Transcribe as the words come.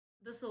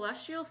The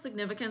celestial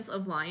significance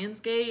of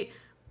Lionsgate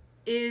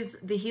is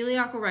the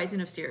heliacal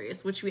rising of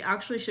Sirius, which we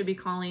actually should be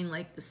calling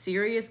like the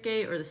Sirius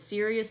Gate or the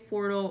Sirius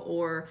Portal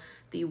or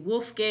the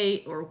Wolf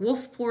Gate or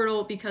Wolf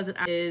Portal, because it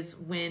is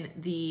when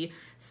the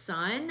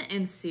sun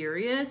and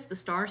Sirius, the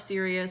star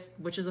Sirius,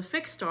 which is a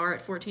fixed star at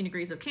 14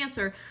 degrees of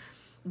Cancer,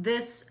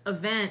 this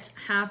event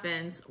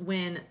happens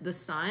when the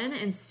sun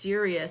and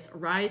Sirius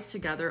rise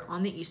together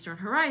on the eastern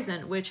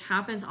horizon, which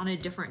happens on a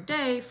different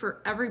day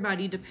for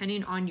everybody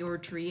depending on your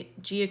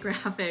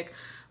geographic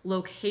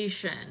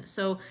location.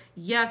 So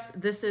yes,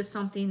 this is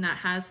something that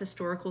has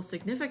historical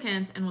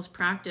significance and was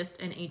practiced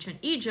in ancient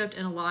Egypt,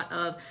 and a lot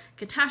of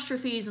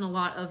catastrophes and a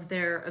lot of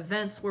their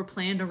events were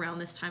planned around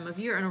this time of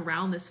year and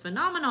around this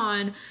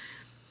phenomenon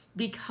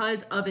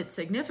because of its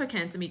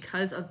significance and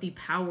because of the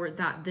power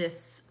that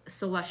this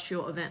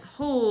celestial event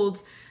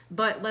holds.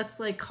 But let's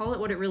like call it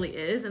what it really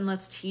is, and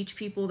let's teach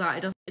people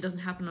that it doesn't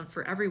happen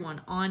for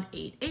everyone on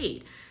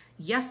 8/8.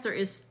 Yes, there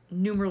is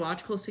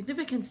numerological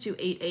significance to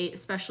 8/8,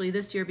 especially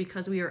this year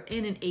because we are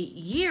in an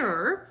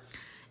 8-year,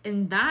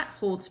 and that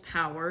holds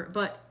power,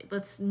 but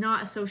let's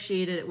not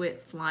associate it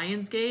with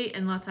Lionsgate,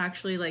 and let's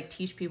actually like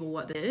teach people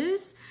what it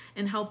is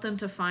and help them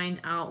to find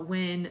out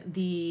when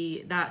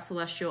that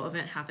celestial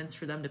event happens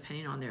for them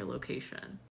depending on their location.